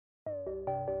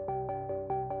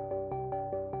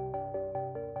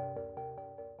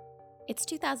It's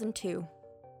 2002.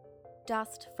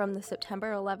 Dust from the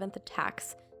September 11th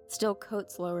attacks still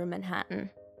coats lower Manhattan.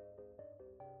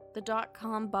 The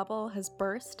dot-com bubble has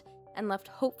burst and left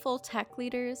hopeful tech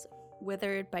leaders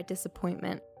withered by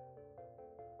disappointment.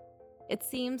 It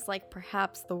seems like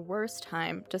perhaps the worst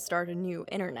time to start a new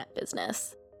internet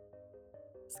business.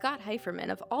 Scott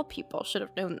Heiferman, of all people, should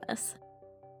have known this.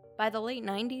 By the late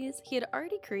 90s, he had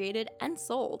already created and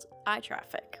sold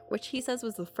iTraffic, which he says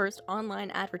was the first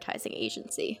online advertising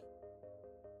agency.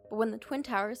 But when the Twin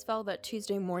Towers fell that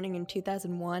Tuesday morning in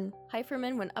 2001,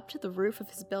 Heiferman went up to the roof of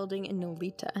his building in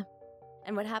Nolita.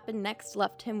 And what happened next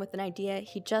left him with an idea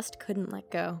he just couldn't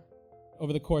let go.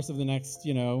 Over the course of the next,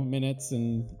 minutes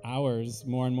and hours,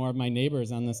 more and more of my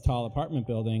neighbors on this tall apartment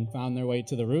building found their way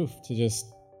to the roof to just,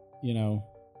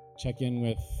 check in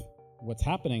with what's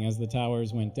happening as the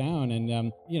towers went down. And,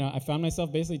 I found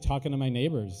myself basically talking to my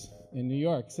neighbors in New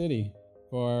York City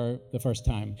for the first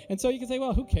time. And so you can say,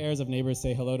 well, who cares if neighbors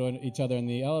say hello to each other in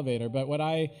the elevator? But what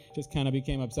I just kind of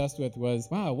became obsessed with was,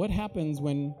 wow, what happens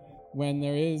when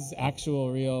there is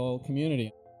actual real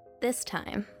community? This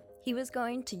time, he was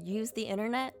going to use the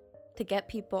internet to get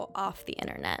people off the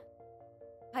internet.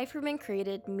 Heiferman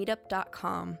created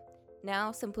Meetup.com,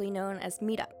 now simply known as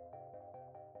Meetup.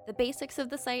 The basics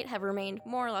of the site have remained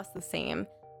more or less the same.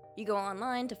 You go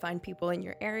online to find people in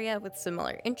your area with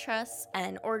similar interests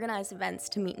and organize events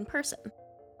to meet in person.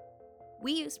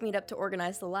 We used Meetup to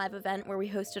organize the live event where we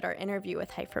hosted our interview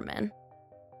with Heiferman.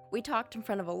 We talked in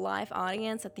front of a live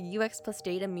audience at the UX Plus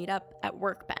Data Meetup at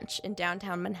Workbench in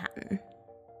downtown Manhattan.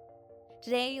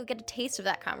 Today, you'll get a taste of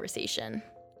that conversation.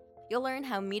 You'll learn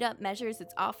how Meetup measures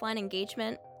its offline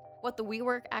engagement, what the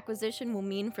WeWork acquisition will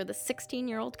mean for the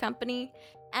 16-year-old company,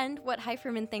 and what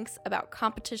Heiferman thinks about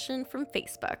competition from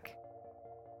Facebook.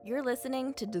 You're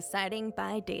listening to Deciding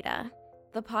by Data,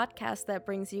 the podcast that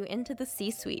brings you into the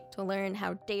C-suite to learn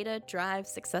how data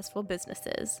drives successful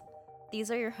businesses.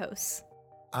 These are your hosts.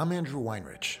 I'm Andrew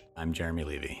Weinrich. I'm Jeremy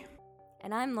Levy.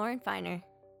 And I'm Lauren Feiner.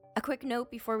 A quick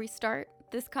note before we start,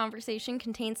 this conversation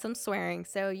contains some swearing,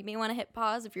 so you may want to hit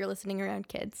pause if you're listening around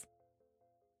kids.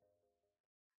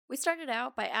 We started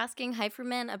out by asking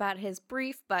Heiferman about his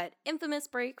brief but infamous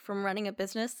break from running a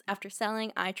business after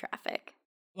selling iTraffic.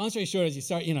 Long story short is you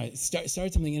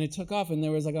started something and it took off and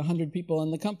there was like 100 people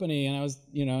in the company and I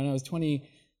was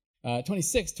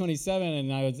 26, 27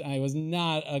 and I was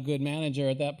not a good manager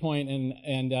at that point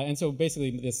and so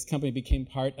basically this company became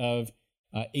part of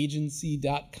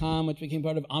agency.com, which became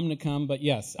part of Omnicom. But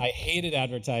yes, I hated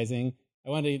advertising.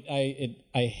 I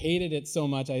hated it so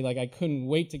much. I couldn't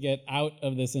wait to get out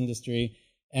of this industry.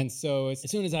 And so as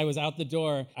soon as I was out the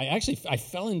door, I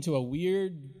fell into a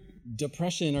weird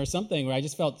depression or something where I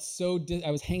just felt I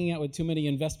was hanging out with too many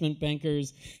investment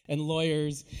bankers and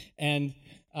lawyers and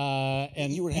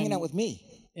you were hanging out with me.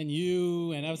 And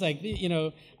I was like,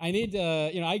 I need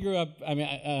to, I grew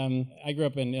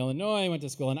up in Illinois, went to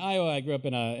school in Iowa, I grew up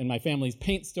in my family's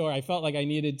paint store. I felt like I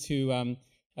needed to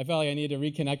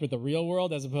reconnect with the real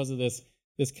world as opposed to this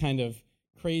kind of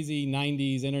crazy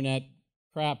 90s internet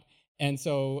crap. And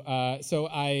so I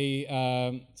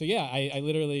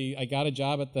got a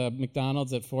job at the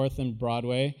McDonald's at 4th and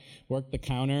Broadway, worked the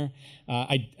counter.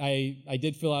 I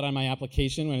did fill out on my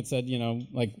application when it said,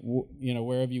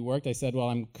 where have you worked? I said, well,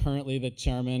 I'm currently the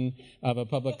chairman of a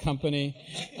public company.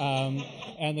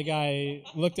 And the guy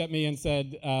looked at me and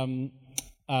said,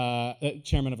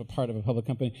 chairman of a part of a public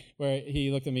company, where he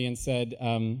looked at me and said,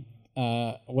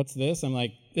 what's this? I'm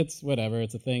like, it's whatever,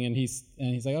 it's a thing. And he's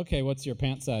like, okay, what's your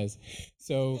pant size?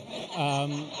 So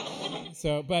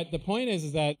but the point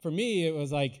is that for me, it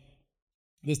was like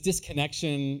this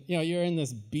disconnection. You're in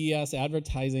this BS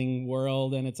advertising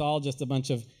world and it's all just a bunch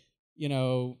of,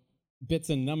 bits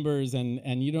and numbers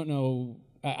and you don't know.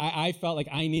 I felt like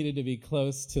I needed to be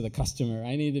close to the customer.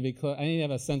 I needed to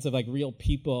have a sense of like real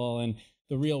people and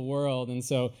the real world. And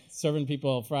so serving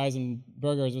people fries and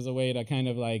burgers was a way to kind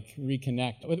of like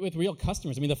reconnect with real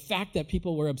customers. I mean, the fact that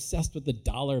people were obsessed with the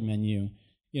dollar menu,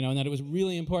 and that it was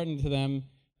really important to them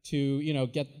to,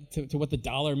 get to what the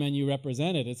dollar menu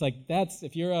represented. It's like,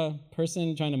 if you're a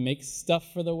person trying to make stuff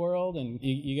for the world, and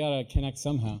you got to connect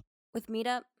somehow. With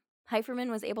Meetup, Heiferman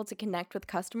was able to connect with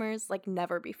customers like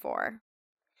never before.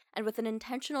 And with an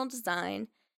intentional design,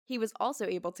 he was also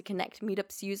able to connect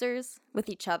Meetup's users with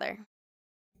each other.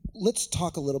 Let's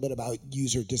talk a little bit about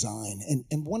user design.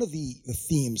 And one of the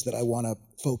themes that I want to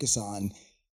focus on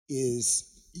is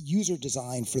user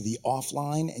design for the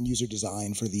offline and user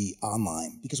design for the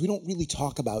online, because we don't really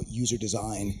talk about user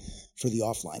design for the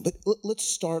offline. But let's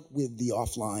start with the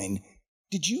offline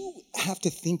Did you have to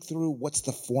think through what's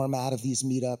the format of these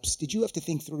meetups? Did you have to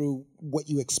think through what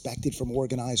you expected from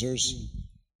organizers?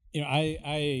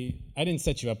 I didn't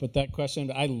set you up with that question,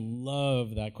 but I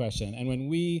love that question. And when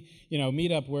we,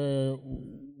 Meetup,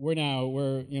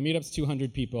 Meetup's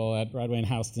 200 people at Broadway and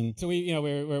Houston. So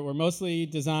we're mostly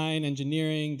design,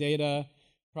 engineering, data,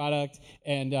 product,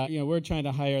 and we're trying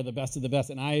to hire the best of the best.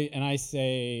 And I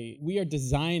say we are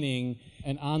designing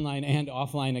an online and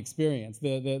offline experience.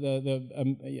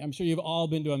 I'm sure you've all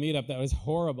been to a meetup that was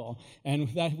horrible, and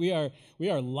that we are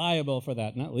liable for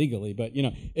that, not legally, but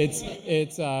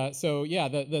it's so yeah.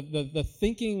 The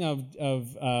thinking of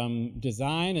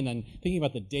design, and then thinking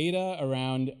about the data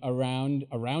around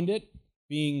it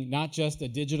being not just a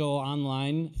digital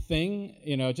online thing.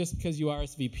 Just because you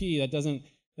RSVP, that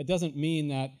doesn't mean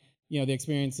that the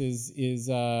experience is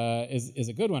a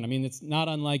good one. I mean, it's not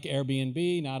unlike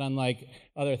Airbnb, not unlike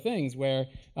other things where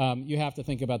you have to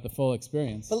think about the full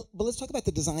experience. But let's talk about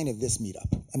the design of this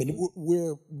meetup. I mean,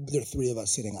 there are three of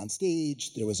us sitting on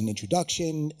stage. There was an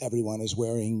introduction. Everyone is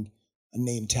wearing a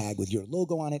name tag with your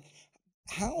logo on it.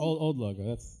 Old logo.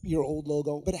 That's your old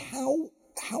logo. But how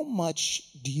much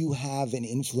do you have an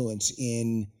influence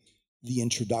in the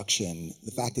introduction,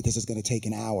 the fact that this is going to take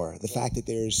an hour, the fact that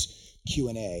there's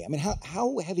Q&A? I mean,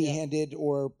 how heavy-handed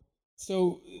or...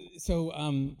 So it's so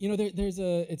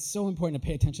important to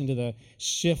pay attention to the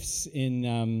shifts in,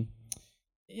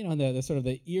 the sort of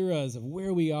the eras of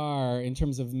where we are in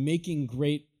terms of making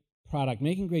great product,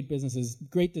 making great businesses,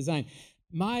 great design.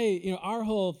 Our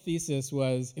whole thesis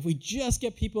was, if we just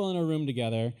get people in a room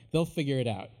together, they'll figure it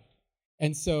out.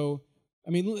 And so,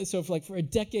 for a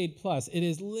decade plus, it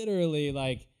is literally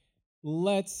like,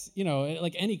 let's,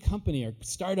 like any company or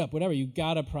startup, whatever, you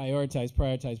gotta prioritize.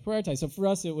 So for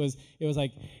us, it was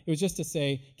just to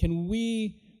say, can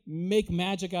we make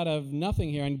magic out of nothing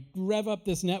here and rev up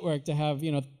this network to have,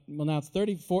 now it's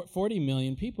 40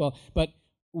 million people, but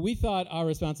we thought our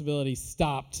responsibility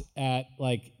stopped at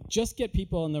just get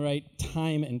people in the right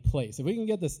time and place. If we can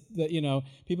get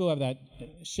people who have that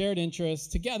shared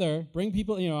interest together, bring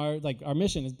people, our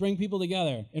mission is bring people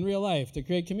together in real life to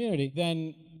create community,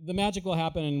 then the magic will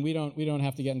happen and we don't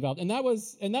have to get involved. And that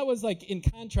was in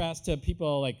contrast to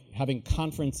people having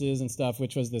conferences and stuff,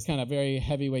 which was this kind of very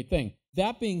heavyweight thing.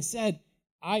 That being said,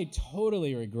 I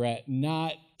totally regret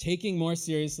not taking more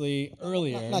seriously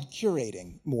earlier. Not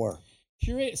curating more.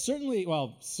 Certainly,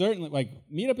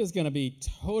 Meetup is going to be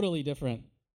totally different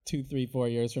 2, 3, 4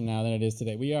 years from now than it is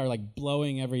today. We are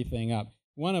blowing everything up.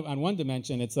 On one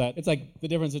dimension, it's like the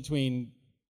difference between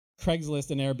Craigslist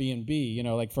and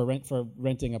Airbnb, for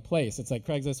renting a place. It's like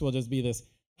Craigslist will just be this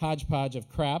hodgepodge of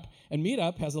crap, and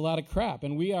Meetup has a lot of crap,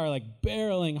 and we are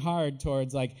barreling hard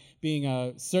towards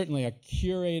being certainly a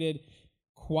curated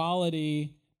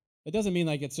quality. It doesn't mean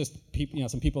it's just people,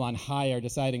 some people on high are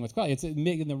deciding what's quality. It's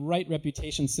making the right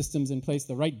reputation systems in place,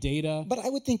 the right data. But I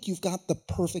would think you've got the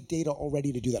perfect data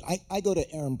already to do that. I go to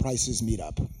Aaron Price's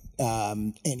Meetup,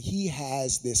 and he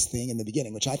has this thing in the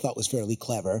beginning, which I thought was fairly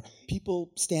clever.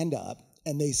 People stand up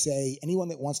and they say, anyone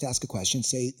that wants to ask a question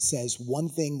says one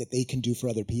thing that they can do for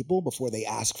other people before they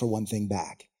ask for one thing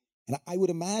back. And I would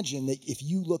imagine that if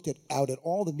you looked out at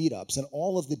all the meetups and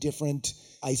all of the different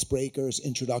icebreakers,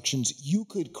 introductions, you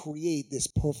could create this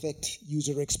perfect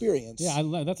user experience. Yeah,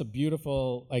 that's a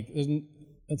beautiful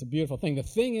that's a beautiful thing. The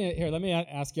thing here, let me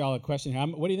ask y'all a question here.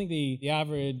 What do you think the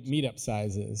average meetup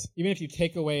size is? Even if you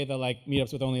take away the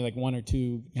meetups with only 1 or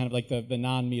 2, kind of the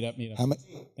non-meetup meetups.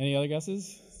 Any other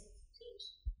guesses?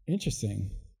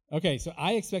 Interesting. Okay, so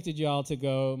I expected y'all to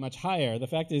go much higher. The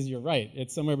fact is, you're right.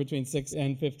 It's somewhere between 6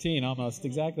 and 15, almost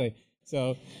exactly.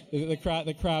 So the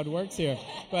crowd works here.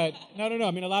 But no.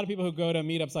 I mean, a lot of people who go to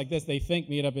meetups like this, they think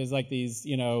Meetup is these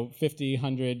 50,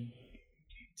 100,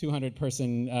 200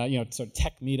 person sort of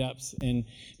tech meetups in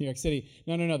New York City.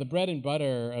 No. The bread and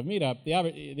butter of Meetup,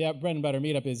 the bread and butter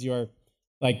Meetup is your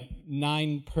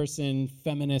 9-person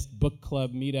feminist book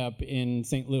club meetup in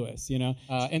St. Louis,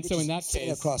 and so in that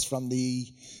case, across from the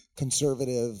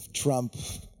conservative Trump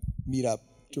meetup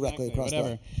directly across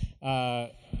whatever.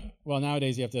 Well,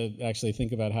 nowadays you have to actually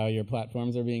think about how your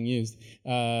platforms are being used.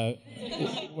 Where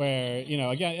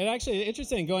again, it actually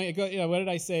interesting. What did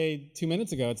I say 2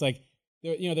 minutes ago? It's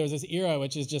there was this era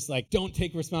which is just don't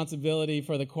take responsibility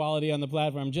for the quality on the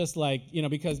platform, just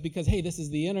because hey, this is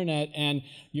the internet and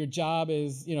your job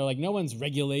is no one's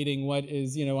regulating what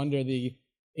is under the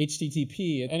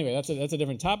HTTP. Anyway, that's a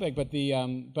different topic. But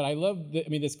but I love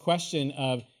this question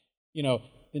of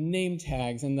the name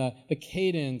tags and the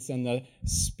cadence and the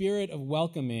spirit of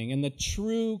welcoming and the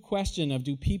true question of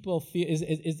do people feel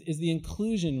is the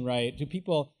inclusion right? Do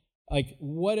people Like,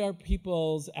 what are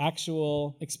people's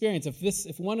actual experience?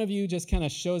 If one of you just kind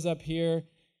of shows up here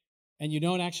and you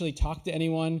don't actually talk to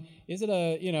anyone, is it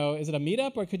a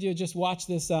meetup, or could you just watch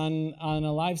this on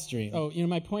a live stream? Oh,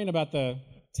 my point about the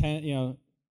 10,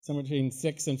 somewhere between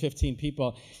 6 and 15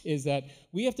 people is that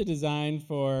we have to design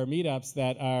for meetups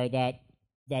that are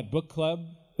that book club,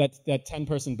 that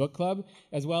 10-person book club,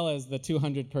 as well as the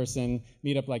 200-person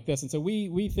meetup like this. And so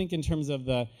we think in terms of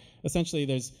essentially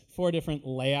there's 4 different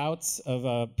layouts of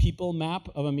a people map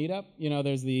of a meetup.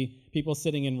 There's the people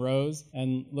sitting in rows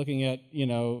and looking at,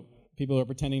 people who are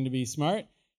pretending to be smart.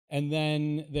 And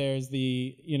then there's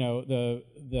the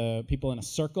people in a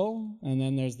circle, and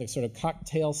then there's the sort of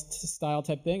cocktail style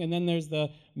type thing, and then there's the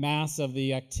mass of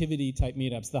the activity type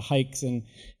meetups, the hikes, and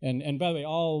by the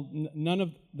way, none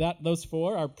of those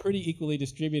 4 are pretty equally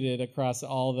distributed across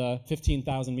all the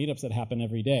 15,000 meetups that happen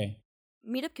every day.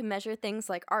 Meetup can measure things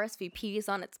like RSVPs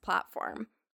on its platform,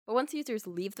 but once users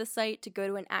leave the site to go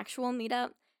to an actual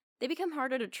meetup, they become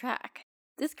harder to track.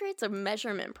 This creates a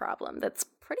measurement problem that's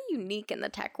pretty unique in the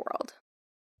tech world.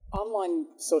 Online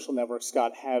social networks,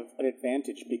 Scott, have an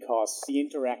advantage because the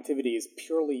interactivity is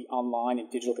purely online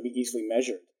and digital, can be easily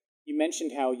measured. You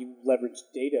mentioned how you leverage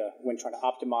data when trying to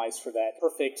optimize for that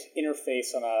perfect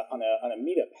interface on a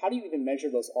meetup. How do you even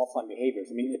measure those offline behaviors?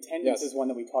 I mean, attendance is one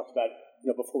that we talked about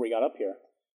before we got up here.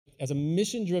 As a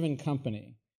mission-driven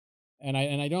company, and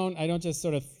I don't just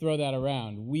sort of throw that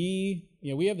around. We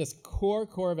have this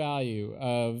core value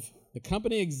of the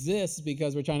company exists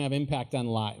because we're trying to have impact on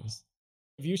lives.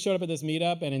 If you showed up at this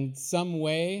meetup and in some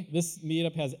way this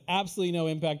meetup has absolutely no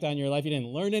impact on your life, you didn't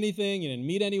learn anything, you didn't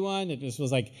meet anyone, it just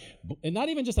was like, and not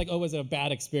even just like, oh, was it a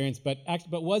bad experience, but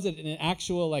was it an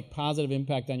actual like positive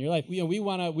impact on your life? We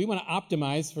want to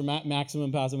optimize for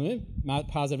maximum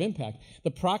positive impact.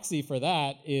 The proxy for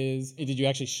that is, did you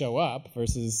actually show up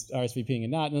versus RSVPing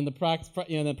and not? And then the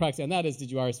proxy on that is, did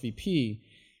you RSVP?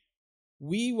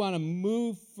 We want to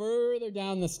move further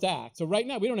down the stack. So right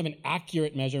now, we don't have an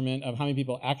accurate measurement of how many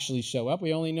people actually show up.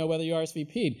 We only know whether you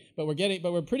RSVP'd, but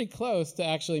we're pretty close to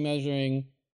actually measuring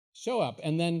show up,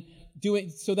 and then do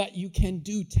it so that you can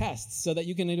do tests, so that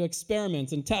you can do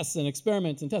experiments and tests and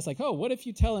experiments and tests. Like, oh, what if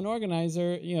you tell an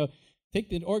organizer,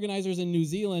 take the organizers in New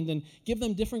Zealand and give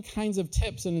them different kinds of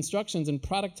tips and instructions and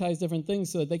productize different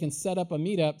things so that they can set up a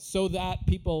meetup so that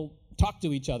people talk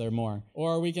to each other more.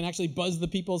 Or we can actually buzz the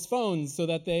people's phones so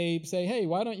that they say, hey,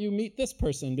 why don't you meet this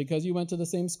person because you went to the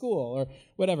same school or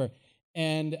whatever.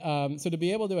 And so to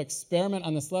be able to experiment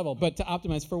on this level, but to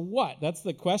optimize for what? That's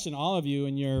the question, all of you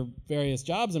in your various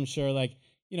jobs, I'm sure,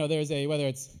 there's whether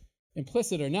it's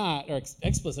implicit or not, or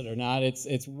explicit or not,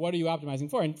 it's what are you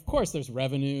optimizing for? And of course there's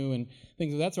revenue and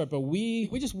things of that sort, but we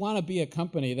just want to be a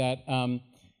company that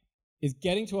is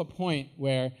getting to a point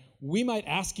where we might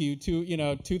ask you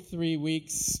 2-3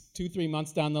 weeks, 2-3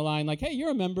 months down the line, like, hey, you're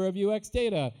a member of UX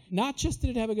Data. Not just did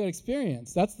it have a good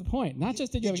experience. That's the point. Not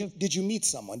just did you Did you meet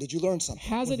someone? Did you learn something?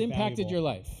 Has it impacted your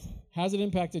life? Has it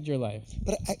impacted your life?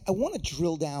 But I want to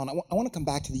drill down. I want to come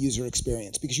back to the user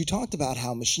experience, because you talked about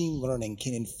how machine learning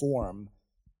can inform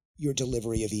your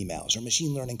delivery of emails, or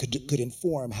machine learning could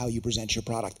inform how you present your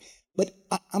product. But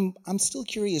I'm still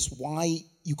curious why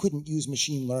you couldn't use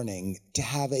machine learning to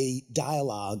have a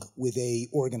dialogue with a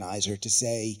organizer to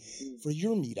say, for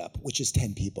your meetup, which is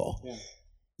 10 people,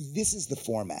 this is the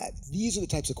format. These are the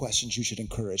types of questions you should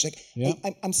encourage.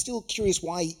 I'm still curious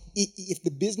why, if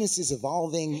the business is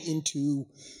evolving into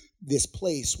this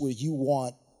place where you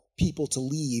want people to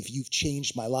leave, you've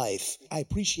changed my life. I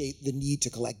appreciate the need to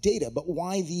collect data, but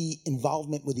why the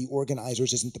involvement with the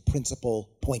organizers isn't the principal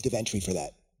point of entry for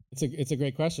that? It's a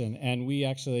great question, and we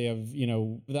actually have,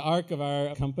 the arc of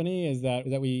our company is that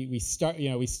we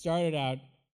started out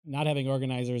not having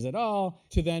organizers at all,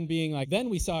 to then being like, then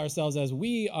we saw ourselves as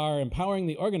we are empowering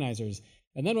the organizers.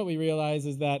 And then what we realized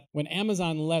is that when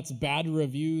Amazon lets bad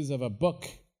reviews of a book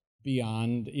be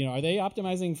on, are they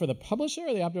optimizing for the publisher, or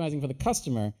are they optimizing for the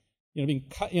customer?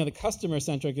 The customer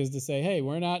centric is to say, hey,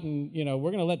 we're not, we're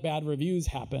going to let bad reviews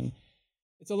happen.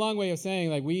 It's a long way of saying,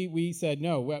 like, we said,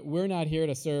 no, we're not here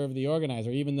to serve the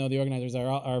organizer, even though the organizers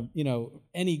are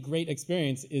any great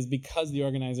experience is because the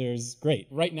organizer's great.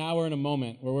 Right now we're in a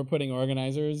moment where we're putting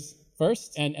organizers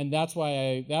first, and that's what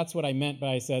I meant by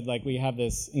I said, like, we have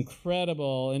this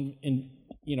incredible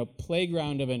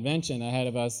playground of invention ahead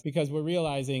of us, because we're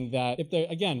realizing that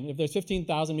if there's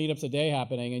 15,000 meetups a day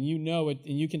happening, and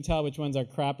and you can tell which ones are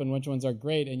crap and which ones are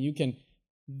great, and you can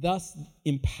thus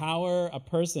empower a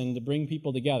person to bring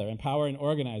people together, empower an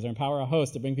organizer, empower a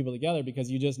host to bring people together, because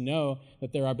you just know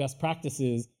that there are best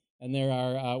practices And there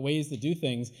are ways to do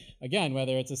things. Again,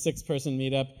 whether it's a 6-person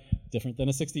meetup, different than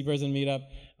a 60-person meetup.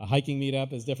 A hiking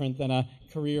meetup is different than a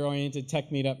career-oriented tech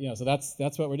meetup. So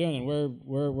that's what we're doing, and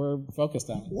we're focused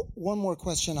on it. One more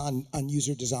question on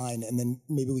user design, and then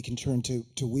maybe we can turn to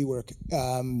WeWork.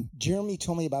 Jeremy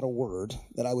told me about a word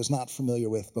that I was not familiar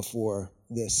with before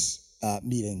this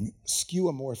meeting: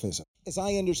 skeuomorphism. As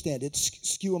I understand it,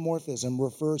 skeuomorphism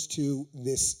refers to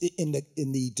this in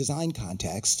the design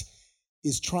context,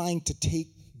 is trying to take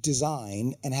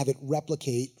design and have it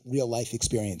replicate real life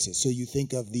experiences. So you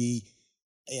think of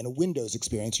in a Windows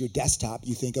experience, your desktop,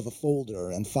 you think of a folder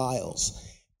and files.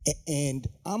 And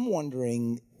I'm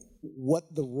wondering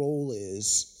what the role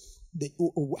is,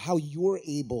 or how you're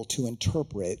able to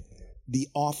interpret the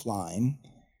offline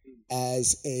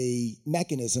as a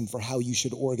mechanism for how you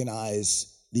should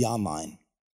organize the online.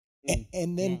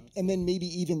 And then maybe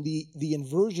even the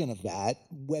inversion of that,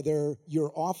 whether you're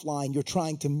offline, you're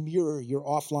trying to mirror your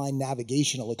offline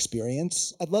navigational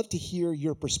experience. I'd love to hear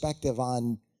your perspective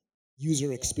on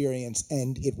user experience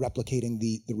and it replicating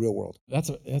the real world. That's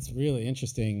really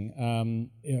interesting.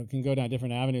 Can go down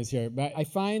different avenues here. But I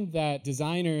find that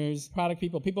designers, product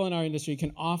people in our industry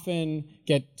can often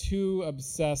get too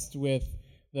obsessed with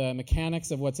the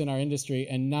mechanics of what's in our industry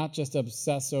and not just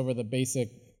obsess over the basic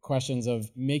questions of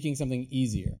making something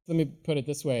easier. Let me put it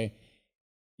this way.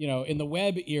 In the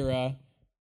web era,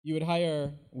 you would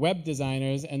hire web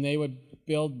designers and they would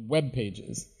build web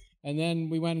pages. And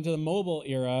then we went into the mobile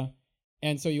era,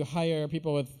 and so you hire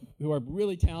people who are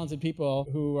really talented people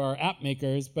who are app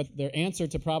makers, but their answer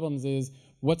to problems is,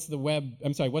 what's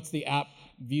the app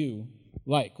view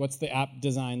like? What's the app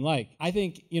design like? I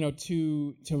think,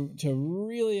 to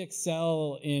really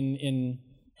excel in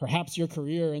perhaps your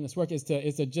career in this work is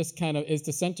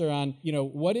to center on,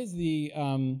 what is the,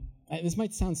 this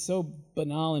might sound so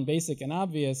banal and basic and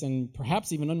obvious and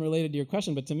perhaps even unrelated to your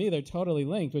question, but to me they're totally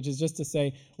linked, which is just to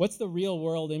say, what's the real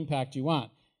world impact you want?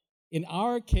 In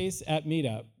our case at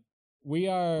Meetup,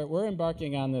 we're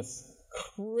embarking on this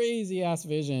crazy ass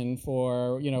vision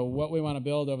for, what we want to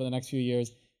build over the next few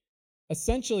years,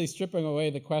 essentially stripping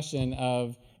away the question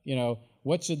of,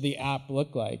 what should the app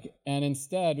look like? And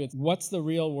instead, it's what's the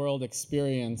real world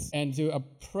experience? And to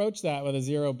approach that with a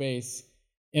zero base,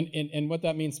 and what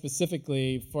that means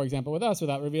specifically, for example, with us,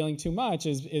 without revealing too much,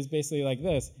 is basically like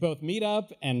this. Both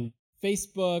Meetup and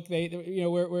Facebook,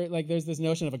 we're like, there's this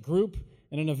notion of a group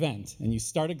and an event. And you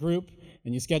start a group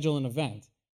and you schedule an event.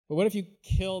 But what if you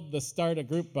killed the start a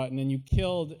group button and you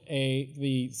killed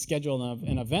the schedule of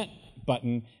an event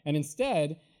button, and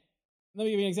instead, let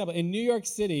me give you an example. In New York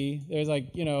City, there's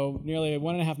nearly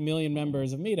 1.5 million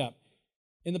members of Meetup.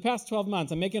 In the past 12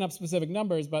 months, I'm making up specific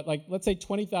numbers, but let's say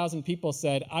 20,000 people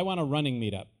said, I want a running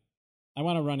Meetup. I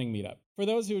want a running Meetup. For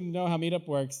those who know how Meetup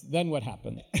works, then what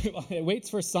happens? It waits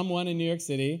for someone in New York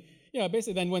City.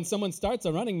 Basically then when someone starts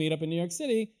a running Meetup in New York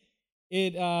City,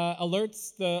 it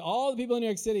alerts all the people in New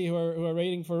York City who are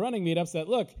waiting for running meetups that,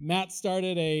 look, Matt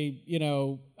started a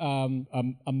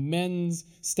men's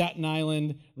Staten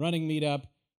Island running meetup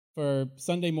for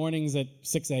Sunday mornings at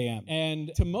 6 a.m.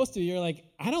 And to most of you, you're like,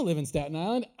 I don't live in Staten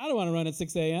Island. I don't want to run at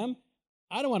 6 a.m.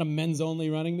 I don't want a men's only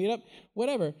running meetup.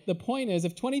 Whatever. The point is,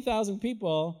 if 20,000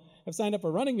 people have signed up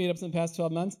for running meetups in the past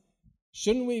 12 months,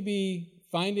 shouldn't we be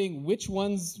finding which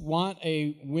ones want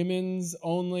a women's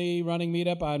only running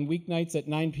meetup on weeknights at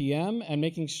 9 p.m. and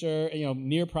making sure,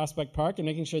 near Prospect Park, and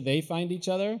making sure they find each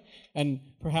other, and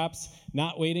perhaps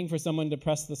not waiting for someone to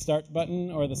press the start button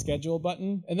or the schedule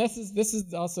button? And this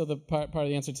is also the part of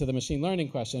the answer to the machine learning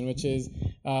question, which is,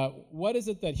 what is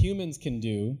it that humans can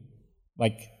do,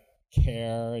 like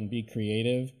care and be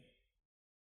creative?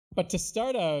 But to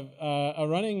start a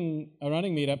running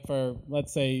meetup for,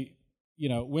 let's say,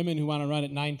 women who want to run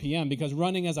at 9 p.m. because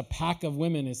running as a pack of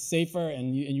women is safer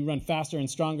and you run faster and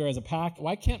stronger as a pack.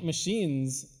 Why can't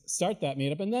machines start that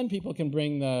meetup, and then people can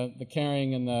bring the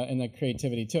caring and the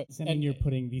creativity to it? And you're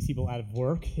putting these people out of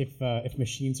work if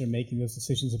machines are making those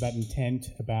decisions about intent,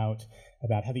 about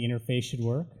how the interface should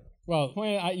work? Well,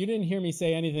 you didn't hear me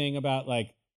say anything about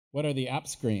what are the app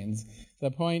screens.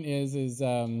 The point is,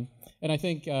 and I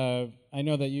think I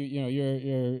know that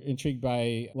you're intrigued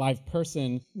by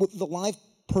LivePerson. With the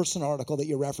LivePerson article that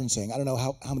you're referencing, I don't know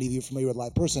how many of you are familiar with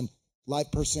LivePerson.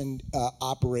 LivePerson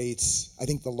operates, I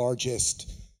think, the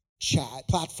largest chat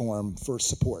platform for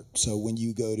support. So when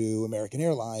you go to American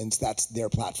Airlines, that's their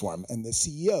platform. And the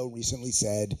CEO recently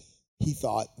said he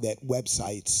thought that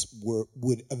websites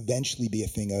would eventually be a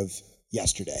thing of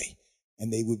yesterday,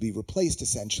 and they would be replaced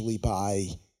essentially by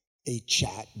a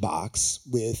chat box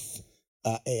with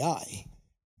AI.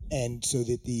 And so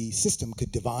that the system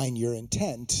could divine your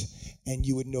intent and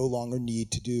you would no longer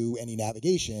need to do any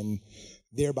navigation,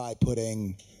 thereby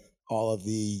putting all of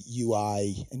the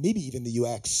UI and maybe even the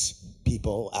UX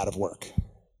people out of work.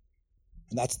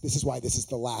 And this is why this is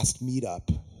the last meetup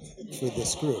for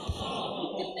this group.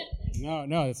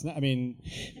 No, it's not. I mean,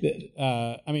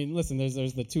 listen. There's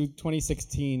the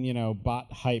 2016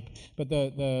 bot hype, but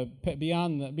the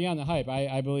beyond the hype,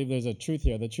 I believe there's a truth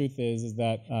here. The truth is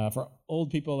that for old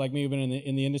people like me who've been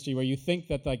in the industry, where you think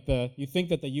that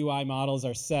the UI models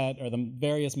are set or the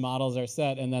various models are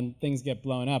set, and then things get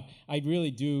blown up. I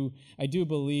do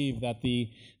believe that the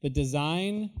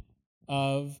design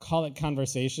of, call it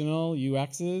conversational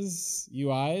UXs,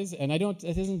 UIs, and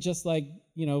it isn't just like,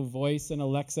 voice and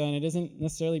Alexa, and it isn't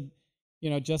necessarily,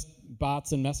 just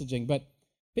bots and messaging, but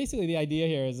basically the idea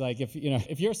here is like,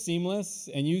 if you're seamless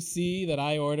and you see that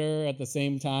I order at the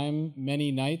same time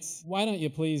many nights, why don't you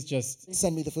please just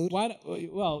send me the food? Why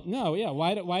aren't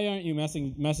you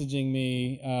messaging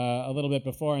me a little bit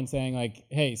before and saying like,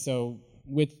 hey, so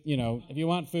if you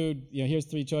want food, here's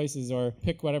 3 choices, or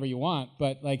pick whatever you want.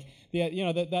 But like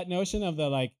that notion of the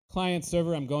like client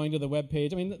server, I'm going to the web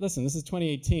page. I mean, listen, this is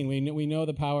 2018. We know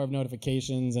the power of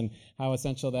notifications and how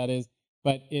essential that is.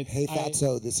 But it's hey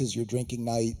Fatso, this is your drinking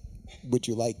night. Would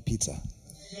you like pizza?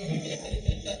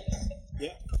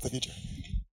 Yeah, that's the future.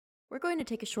 We're going to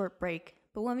take a short break,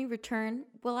 but when we return,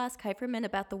 we'll ask Heiferman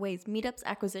about the ways Meetup's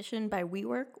acquisition by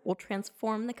WeWork will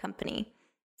transform the company.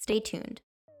 Stay tuned.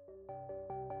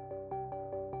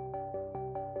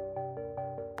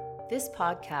 This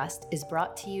podcast is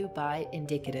brought to you by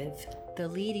Indicative, the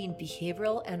leading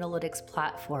behavioral analytics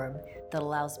platform that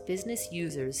allows business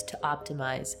users to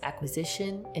optimize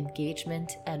acquisition,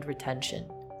 engagement, and retention.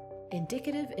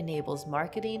 Indicative enables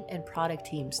marketing and product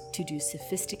teams to do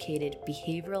sophisticated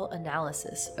behavioral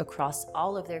analysis across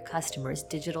all of their customers'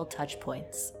 digital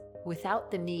touchpoints,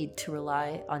 without the need to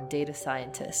rely on data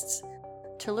scientists.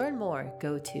 To learn more,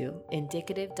 go to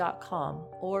indicative.com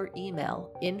or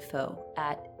email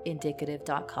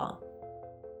info@indicative.com.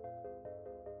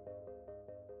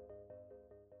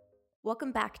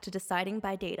 Welcome back to Deciding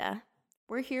by Data.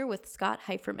 We're here with Scott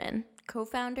Heiferman,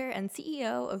 co-founder and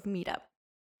CEO of Meetup.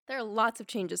 There are lots of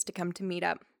changes to come to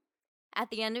Meetup.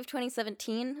 At the end of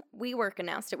 2017, WeWork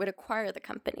announced it would acquire the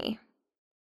company.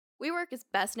 WeWork is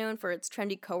best known for its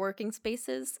trendy co-working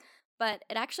spaces, but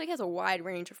it actually has a wide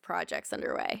range of projects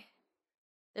underway.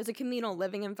 There's a communal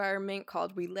living environment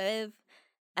called We Live,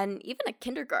 and even a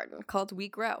kindergarten called We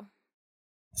Grow.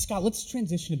 Scott, let's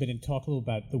transition a bit and talk a little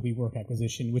about the WeWork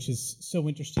acquisition, which is so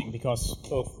interesting because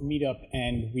both Meetup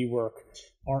and WeWork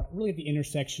are really at the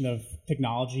intersection of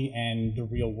technology and the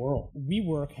real world.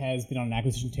 WeWork has been on an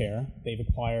acquisition tear. They've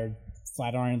acquired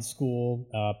Flatiron School,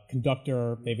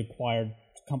 Conductor. They've acquired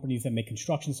companies that make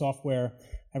construction software.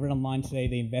 I read online today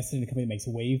they invested in a company that makes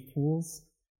wave pools.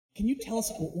 Can you tell us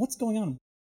what's going on?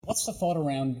 What's the thought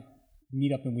around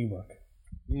Meetup and WeWork?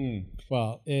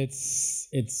 Well, it's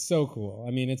so cool.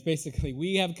 I mean, it's basically,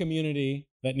 we have community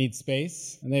that needs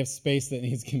space, and they have space that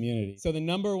needs community. So the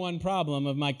number one problem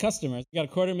of my customers, we got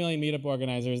 250,000 Meetup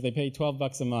organizers. They pay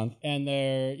 $12 a month, and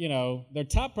their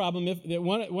top problem,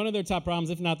 one of their top problems,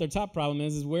 if not their top problem,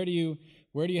 is where do you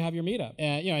have your meetup?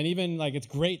 And and even like it's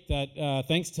great that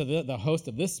thanks to the host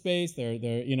of this space,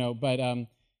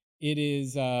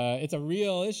 it's a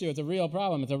real issue. It's a real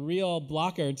problem. It's a real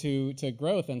blocker to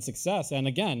growth and success. And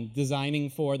again, designing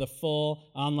for the full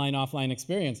online offline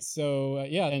experience. So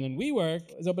and then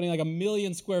WeWork is opening like 1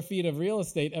 million square feet of real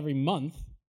estate every month.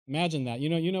 Imagine that.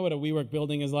 You know what a WeWork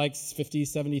building is like, 50,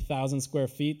 70,000 square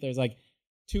feet. There's like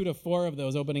 2 to 4 of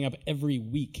those opening up every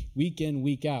week in,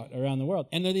 week out around the world.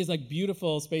 And they're these like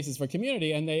beautiful spaces for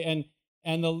community. And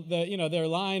their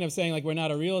line of saying like we're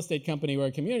not a real estate company, we're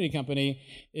a community company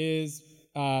is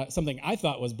something I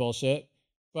thought was bullshit,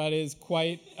 but is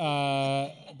quite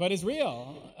but is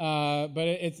real. But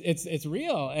it's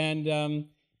real, and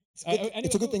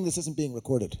it's a good thing this isn't being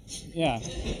recorded. Yeah.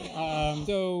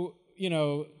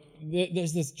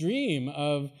 There's this dream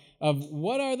of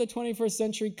what are the 21st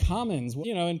century commons?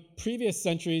 In previous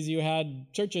centuries you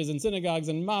had churches and synagogues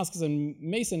and mosques and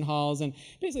Mason halls and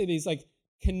basically these like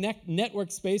connect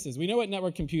network spaces. We know what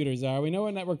network computers are. We know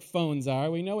what network phones are.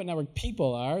 We know what network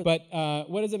people are. But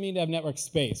what does it mean to have network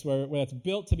space where it's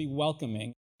built to be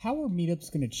welcoming? How are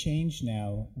meetups going to change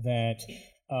now that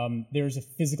there's a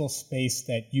physical space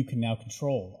that you can now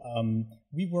control?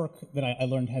 WeWork, that I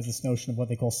learned, has this notion of what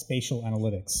they call spatial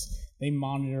analytics. They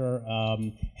monitor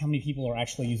how many people are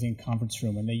actually using a conference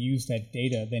room, and they use that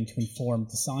data then to inform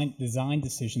design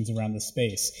decisions around the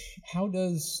space. How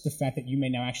does the fact that you may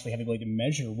now actually have the ability to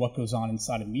measure what goes on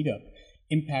inside a meetup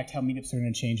impact how meetups are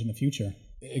going to change in the future?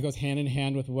 It goes hand in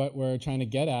hand with what we're trying to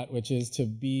get at, which is to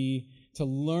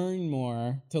learn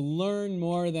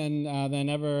more than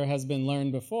ever has been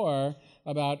learned before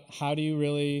about how do you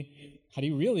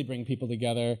really bring people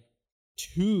together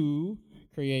to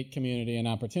create community and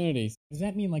opportunities. Does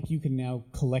that mean like you can now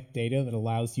collect data that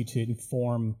allows you to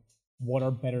inform what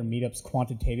are better meetups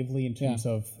quantitatively in terms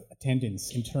of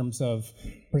attendance, in terms of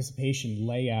participation,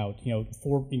 layout,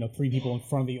 3 people in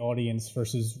front of the audience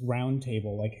versus round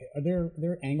table? Like, are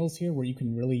there angles here where you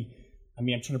can really, I'm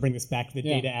trying to bring this back to the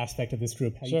data aspect of this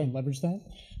group, how you can leverage that?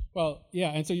 Well, yeah,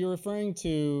 and so you're referring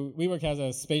to, WeWork has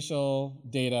a spatial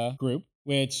data group,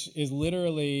 which is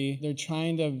literally, they're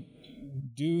trying to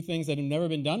do things that have never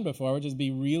been done before, which is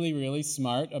be really, really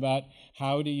smart about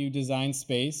how do you design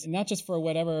space, not just for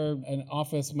whatever an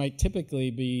office might typically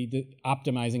be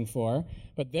optimizing for,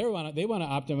 but they want to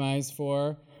optimize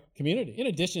for community, in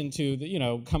addition to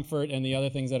the comfort and the other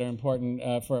things that are important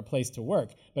for a place to work.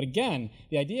 But again,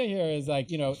 the idea here is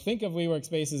think of WeWork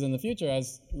spaces in the future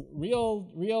as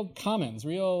real commons,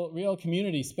 real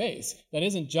community space that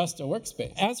isn't just a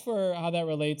workspace. As for how that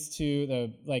relates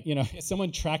to is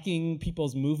someone tracking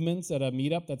people's movements at a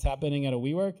meetup that's happening at a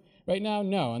WeWork? Right now,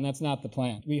 no, and that's not the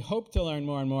plan. We hope to learn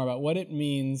more and more about what it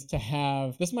means to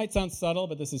have, this might sound subtle,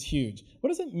 but this is huge. What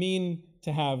does it mean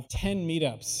to have 10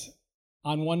 meetups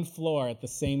on one floor at the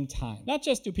same time? Not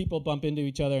just do people bump into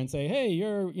each other and say, hey,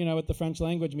 you're with the French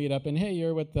language meetup, and hey,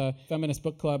 you're with the feminist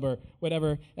book club or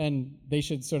whatever, and they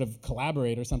should sort of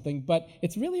collaborate or something, but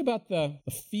it's really about the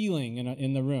feeling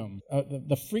in the room,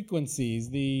 the frequencies,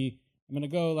 I'm going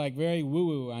to go very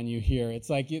woo-woo on you here. It's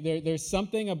like there's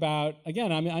something about,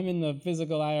 again, I'm in the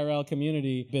physical IRL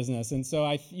community business, and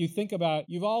so you think about,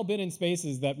 you've all been in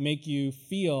spaces that make you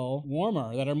feel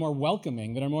warmer, that are more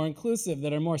welcoming, that are more inclusive,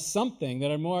 that are more something,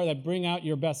 that bring out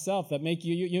your best self, that make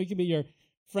you can be your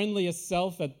friendliest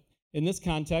self in this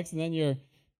context, and then you're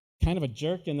kind of a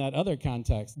jerk in that other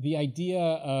context. The idea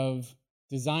of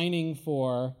designing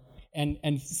for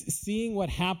and seeing what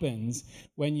happens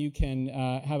when you can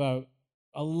have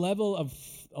a level of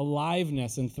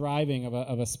aliveness and thriving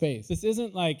of a space. This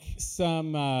isn't like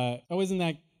some, isn't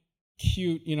that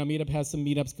cute, Meetup has some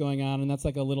meetups going on, and that's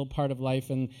like a little part of life,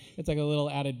 and it's like a little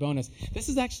added bonus. This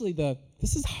is actually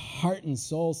this is heart and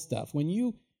soul stuff.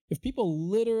 If people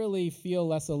literally feel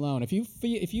less alone, if you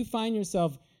find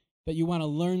yourself that you want to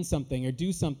learn something or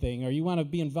do something, or you want to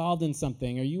be involved in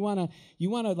something, or you want to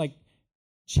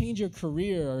change your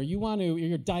career, or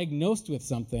you're diagnosed with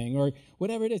something, or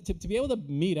whatever it is, to be able to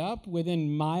meet up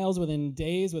within miles, within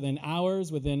days, within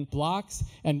hours, within blocks,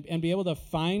 and be able to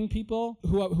find people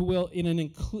who will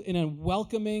in a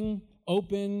welcoming,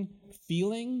 open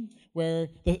feeling, where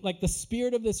the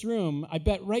spirit of this room, I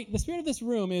bet, right, the spirit of this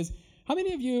room is, how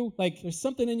many of you, there's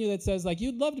something in you that says,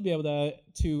 you'd love to be able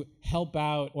to help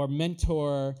out or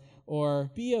mentor or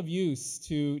be of use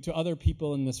to other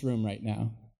people in this room right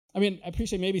now? I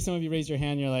appreciate maybe some of you raised your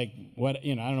hand and you're like, what, I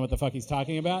don't know what the fuck he's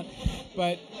talking about.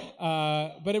 But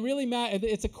it really matters.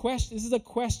 It's a question. This is a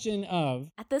question of.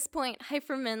 At this point,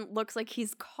 Heiferman looks like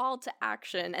he's called to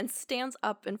action and stands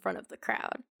up in front of the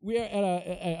crowd. We are at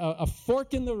a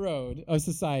fork in the road of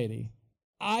society.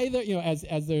 Either, as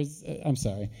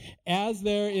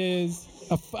there is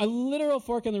a literal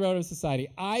fork in the road of society,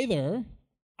 either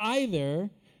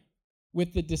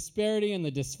with the disparity and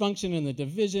the dysfunction and the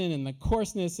division and the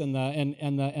coarseness and the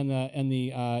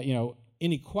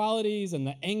inequalities and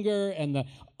the anger and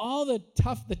all the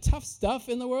tough stuff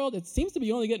in the world, it seems to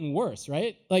be only getting worse,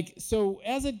 right? So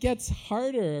as it gets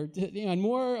harder and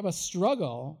more of a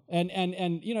struggle, and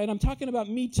I'm talking about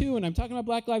Me Too, and I'm talking about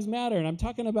Black Lives Matter, and I'm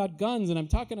talking about guns, and I'm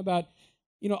talking about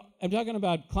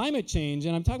climate change,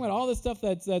 and I'm talking about all this stuff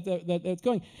that's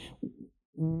going.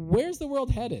 Where's the world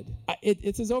headed?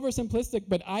 It's as oversimplistic,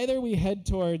 but either we head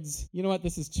towards,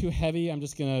 this is too heavy, I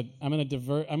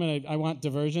want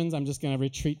diversions, I'm just gonna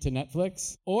retreat to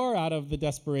Netflix. Or out of the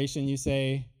desperation, you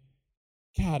say,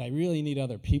 God, I really need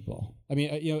other people. I'm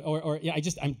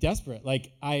desperate. I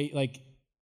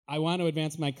want to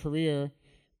advance my career.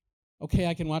 Okay,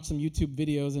 I can watch some YouTube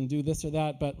videos and do this or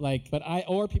that,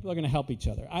 or people are gonna help each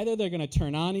other. Either they're gonna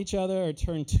turn on each other or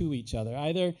turn to each other.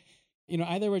 Either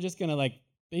we're just gonna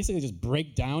basically just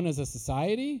break down as a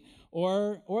society,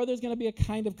 or there's gonna be a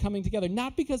kind of coming together.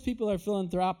 Not because people are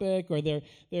philanthropic or they're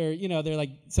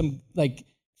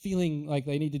feeling like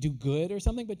they need to do good or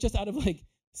something, but just out of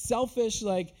selfish,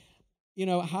 how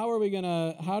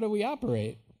do we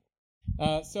operate?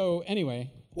 So anyway,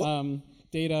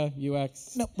 data,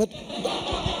 UX. No, but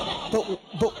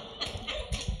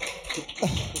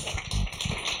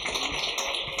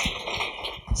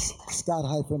Scott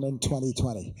Heiferman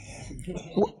 2020.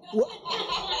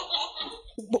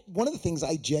 One of the things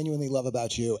I genuinely love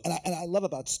about you, and I love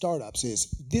about startups,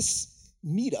 is this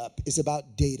meetup is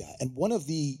about data. And one of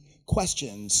the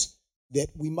questions that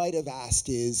we might have asked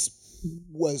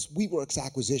was WeWork's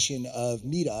acquisition of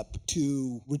Meetup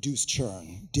to reduce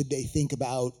churn? Did they think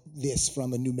about this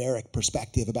from a numeric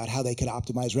perspective about how they could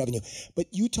optimize revenue? But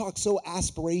you talk so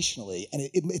aspirationally, and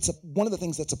it's one of the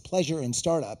things that's a pleasure in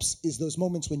startups is those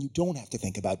moments when you don't have to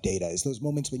think about data, is those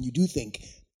moments when you do think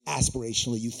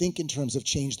aspirationally, you think in terms of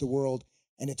change the world,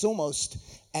 and it's almost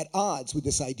at odds with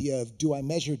this idea of, do I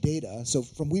measure data? So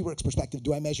from WeWork's perspective,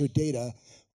 do I measure data?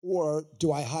 Or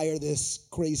do I hire this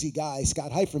crazy guy,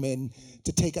 Scott Heiferman,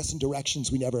 to take us in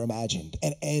directions we never imagined?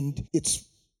 And it's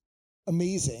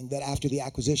amazing that after the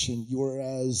acquisition, you were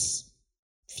as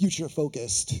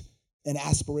future-focused and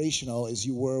aspirational as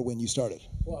you were when you started.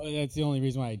 Well, that's the only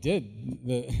reason why I did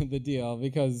the deal,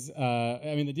 because,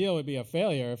 the deal would be a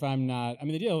failure if I'm not,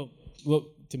 the deal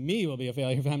to me will be a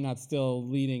failure if I'm not still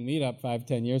leading Meetup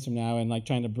 5-10 years from now and like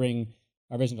trying to bring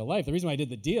our vision to life. The reason why I did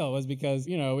the deal was because,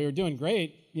 we were doing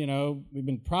great, we've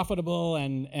been profitable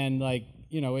and like,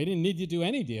 we didn't need to do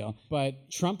any deal.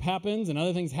 But Trump happens and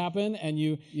other things happen and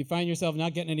you find yourself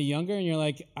not getting any younger and you're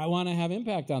like, I want to have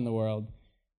impact on the world.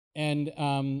 And,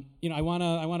 I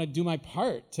want to do my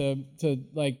part to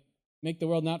like make the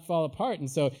world not fall apart.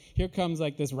 And so here comes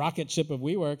like this rocket ship of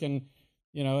WeWork and,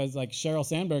 as like Sheryl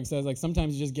Sandberg says, like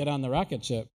sometimes you just get on the rocket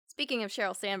ship. Speaking of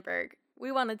Sheryl Sandberg,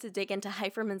 we wanted to dig into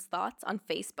Heiferman's thoughts on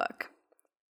Facebook.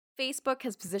 Facebook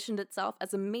has positioned itself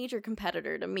as a major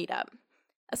competitor to Meetup,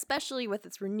 especially with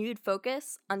its renewed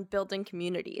focus on building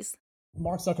communities.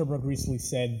 Mark Zuckerberg recently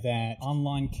said that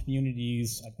online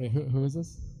communities... Wait, who is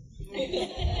this?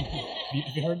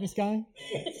 Have you heard of this guy?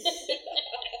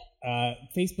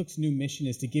 Facebook's new mission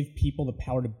is to give people the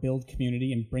power to build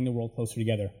community and bring the world closer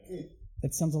together.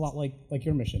 That sounds a lot like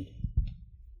your mission.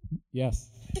 Yes.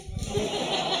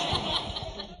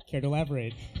 Care to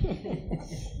elaborate?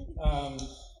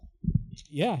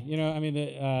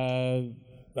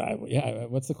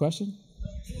 What's the question?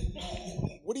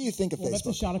 What do you think of Facebook? That's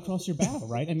a shot across your bow,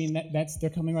 right? They're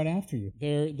coming right after you.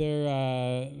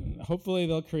 They're hopefully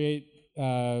they'll create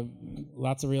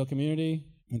lots of real community,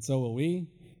 and so will we.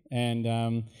 And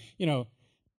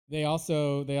they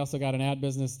also got an ad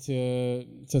business to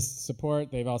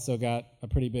support. They've also got a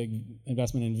pretty big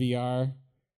investment in VR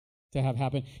to have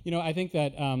happen. I think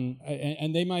that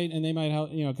and they might help,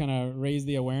 kind of raise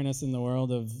the awareness in the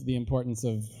world of the importance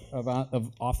of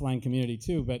offline community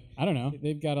too. But I don't know,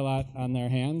 they've got a lot on their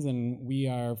hands, and we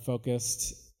are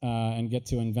focused and get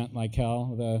to invent like hell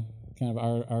with a kind of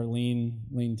our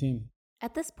lean team.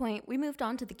 At this point, we moved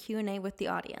on to the Q&A with the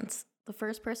audience. The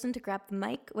first person to grab the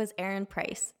mic was Aaron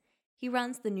Price. He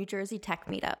runs the New Jersey Tech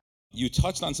Meetup. You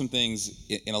touched on some things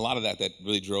in a lot of that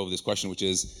really drove this question, which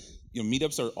is,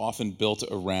 meetups are often built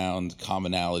around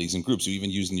commonalities and groups. You even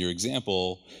used in your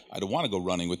example, I don't want to go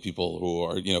running with people who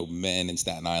are, men in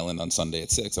Staten Island on Sunday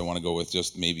at 6. I want to go with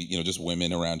just maybe, just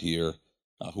women around here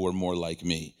who are more like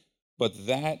me. But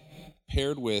that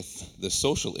paired with the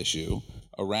social issue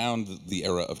around the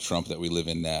era of Trump that we live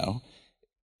in now,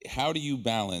 how do you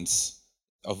balance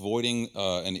avoiding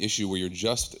an issue where you're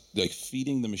just like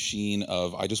feeding the machine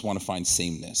of, I just want to find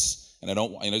sameness, and I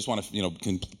just want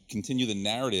to continue the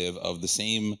narrative of the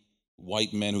same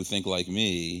white men who think like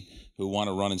me who want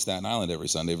to run in Staten Island every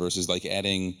Sunday, versus like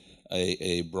adding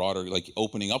a broader, like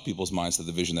opening up people's minds to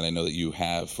the vision that I know that you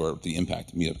have for the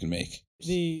impact Meetup can make?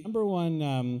 The number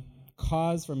one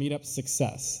cause for Meetup's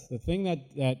success, the thing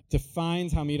that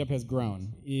defines how Meetup has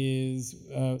grown, is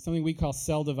something we call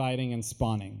cell dividing and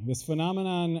spawning. This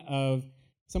phenomenon of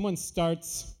someone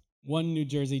starts one New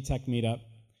Jersey Tech Meetup,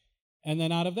 and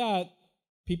then out of that,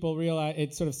 people realize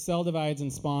it sort of cell divides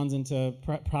and spawns into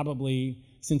probably,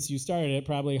 since you started it,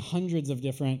 probably hundreds of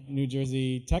different New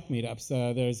Jersey Tech Meetups.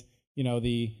 There's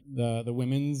the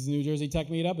women's New Jersey Tech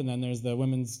Meetup, and then there's the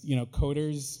women's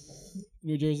coders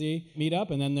New Jersey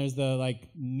Meetup, and then there's the like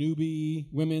newbie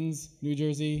women's New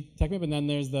Jersey Tech Meetup, and then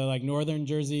there's the like Northern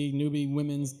Jersey newbie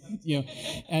women's,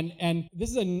 and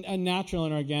this is a natural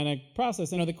and organic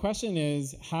process. And the question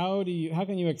is, how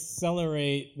can you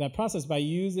accelerate that process by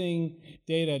using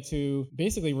data to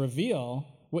basically reveal,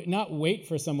 not wait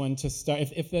for someone to start.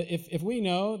 If we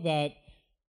know that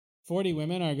 40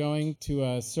 women are going to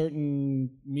a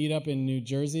certain meetup in New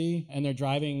Jersey and they're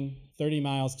driving 30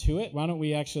 miles to it, why don't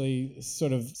we actually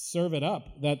sort of serve it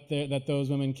up that those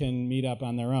women can meet up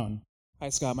on their own? Hi,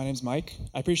 Scott. My name's Mike.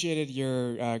 I appreciated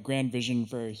your grand vision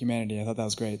for humanity. I thought that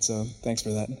was great, so thanks for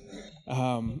that.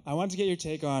 I wanted to get your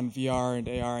take on VR and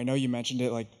AR. I know you mentioned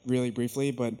it like really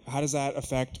briefly, but how does that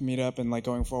affect Meetup and like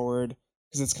going forward?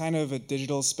 Because it's kind of a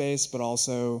digital space, but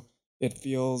also it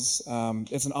feels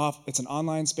it's an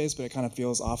online space, but it kind of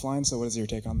feels offline. So what is your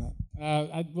take on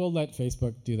that? We'll let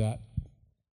Facebook do that.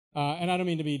 And I don't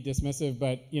mean to be dismissive,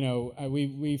 but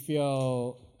we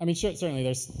feel. I mean, sure, certainly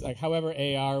there's like however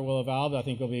AR will evolve, I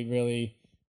think will be really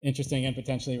interesting and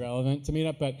potentially relevant to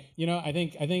Meetup. But I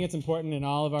think it's important in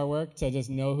all of our work to just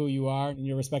know who you are in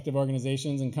your respective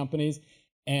organizations and companies,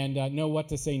 and know what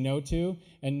to say no to,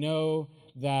 and know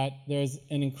that there's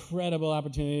an incredible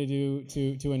opportunity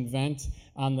to invent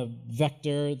on the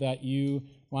vector that you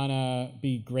want to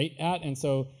be great at. And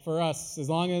so for us, as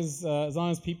long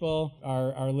as people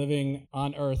are living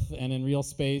on Earth and in real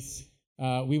space,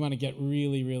 we want to get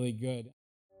really, really good.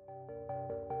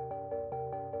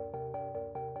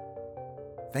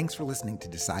 Thanks for listening to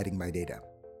Deciding by Data.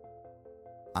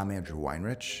 I'm Andrew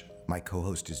Weinrich. My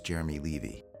co-host is Jeremy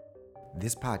Levy.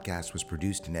 This podcast was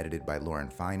produced and edited by Lauren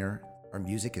Feiner. Our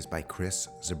music is by Chris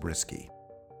Zabriskie.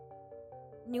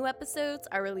 New episodes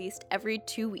are released every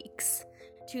 2 weeks.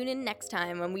 Tune in next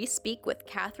time when we speak with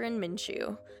Catherine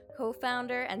Minshew,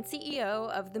 co-founder and CEO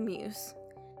of The Muse.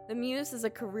 The Muse is a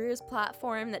careers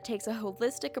platform that takes a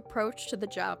holistic approach to the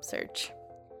job search.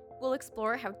 We'll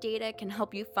explore how data can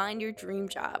help you find your dream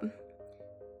job.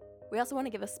 We also want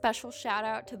to give a special shout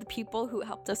out to the people who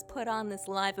helped us put on this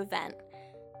live event.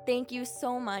 Thank you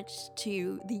so much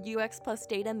to the UX Plus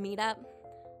Data Meetup,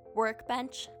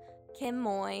 Workbench, Kim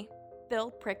Moy,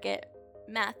 Bill Prickett,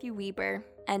 Matthew Weber,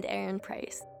 and Aaron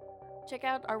Price. Check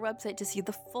out our website to see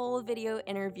the full video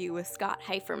interview with Scott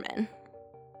Heiferman.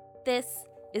 This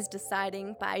is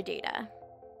Deciding by Data.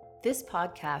 This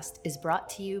podcast is brought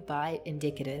to you by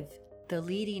Indicative, the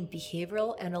leading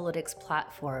behavioral analytics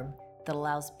platform that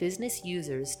allows business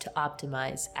users to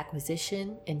optimize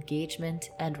acquisition, engagement,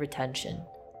 and retention.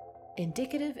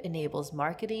 Indicative enables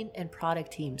marketing and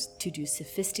product teams to do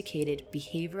sophisticated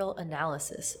behavioral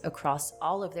analysis across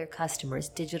all of their customers'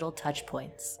 digital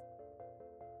touchpoints.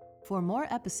 For more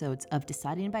episodes of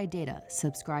Deciding by Data,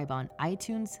 subscribe on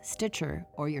iTunes, Stitcher,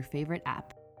 or your favorite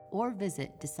app, or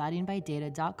visit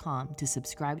decidingbydata.com to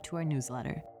subscribe to our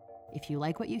newsletter. If you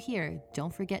like what you hear,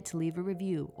 don't forget to leave a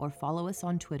review or follow us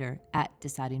on Twitter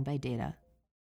 @DecidingByData.